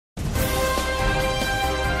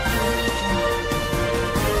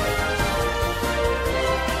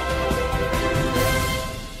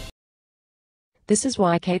This is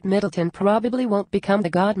why Kate Middleton probably won't become the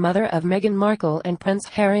godmother of Meghan Markle and Prince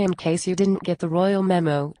Harry. In case you didn't get the royal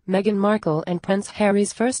memo, Meghan Markle and Prince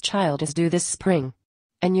Harry's first child is due this spring.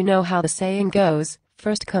 And you know how the saying goes,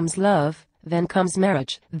 first comes love, then comes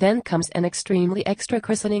marriage, then comes an extremely extra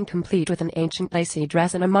christening complete with an ancient lacy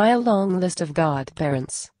dress and a mile-long list of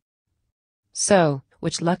godparents. So,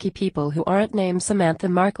 which lucky people who aren't named Samantha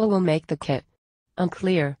Markle will make the kit?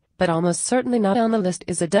 Unclear, but almost certainly not on the list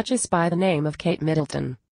is a duchess by the name of Kate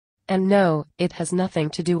Middleton. And no, it has nothing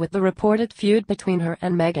to do with the reported feud between her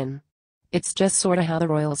and Meghan. It's just sorta how the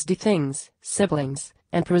royals do things. Siblings,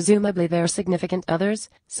 and presumably their significant others,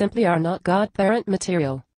 simply are not godparent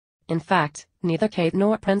material. In fact, neither Kate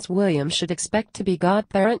nor Prince William should expect to be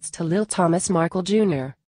godparents to Lil Thomas Markle Jr.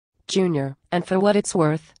 And for what it's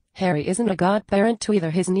worth, Harry isn't a godparent to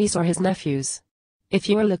either his niece or his nephews. If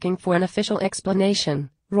you are looking for an official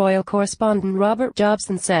explanation, royal correspondent Robert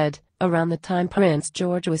Jobson said, around the time Prince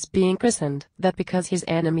George was being christened, that because he's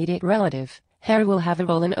an immediate relative, Harry will have a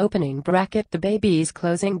role in opening bracket the baby's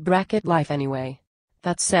closing bracket life anyway.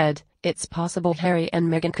 That said, it's possible Harry and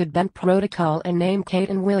Meghan could bend protocol and name Kate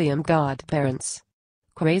and William godparents.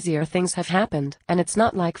 Crazier things have happened, and it's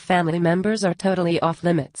not like family members are totally off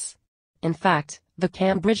limits. In fact, the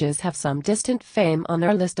Cambridges have some distant fame on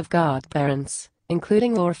their list of godparents,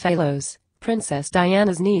 including Laura Fellows, Princess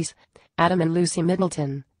Diana's niece, Adam and Lucy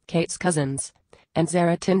Middleton, Kate's cousins, and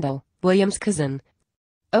Zara Tindall, William's cousin.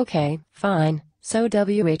 Okay, fine, so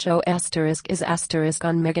WHO asterisk is asterisk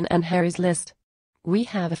on Meghan and Harry's list. We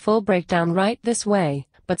have a full breakdown right this way,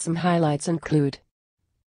 but some highlights include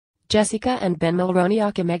Jessica and Ben Mulroney,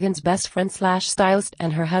 aka Meghan's best friend / stylist,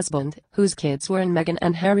 and her husband, whose kids were in Meghan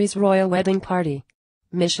and Harry's royal wedding party.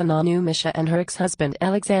 Misha Nanu Misha and her ex-husband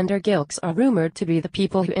Alexander Gilks are rumored to be the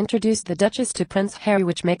people who introduced the Duchess to Prince Harry,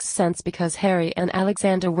 which makes sense because Harry and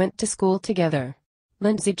Alexander went to school together.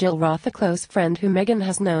 Lindsay Jill Roth, a close friend who Meghan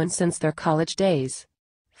has known since their college days.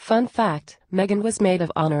 Fun fact, Meghan was maid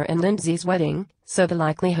of honor in Lindsay's wedding, so the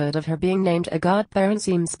likelihood of her being named a godparent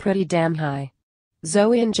seems pretty damn high.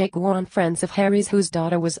 Zoe and Jake Warren, friends of Harry's, whose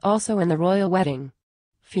daughter was also in the royal wedding.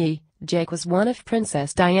 Jake was one of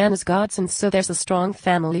Princess Diana's godsons, so there's a strong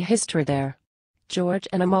family history there. George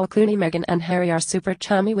and Amal Clooney. Meghan and Harry are super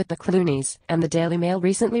chummy with the Clooneys, and the Daily Mail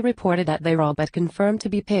recently reported that they're all but confirmed to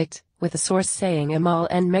be picked, with a source saying Amal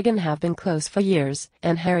and Meghan have been close for years,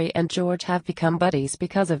 and Harry and George have become buddies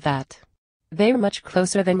because of that. They're much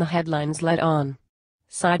closer than the headlines let on.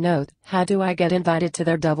 Side note, how do I get invited to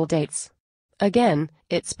their double dates? Again,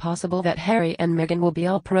 it's possible that Harry and Meghan will be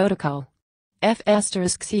all protocol.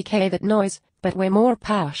 *CK that noise, but way more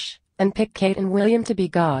posh, and pick Kate and William to be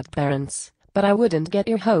godparents, but I wouldn't get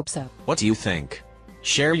your hopes up. What do you think?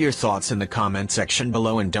 Share your thoughts in the comment section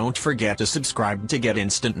below and don't forget to subscribe to get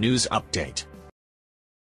instant news update.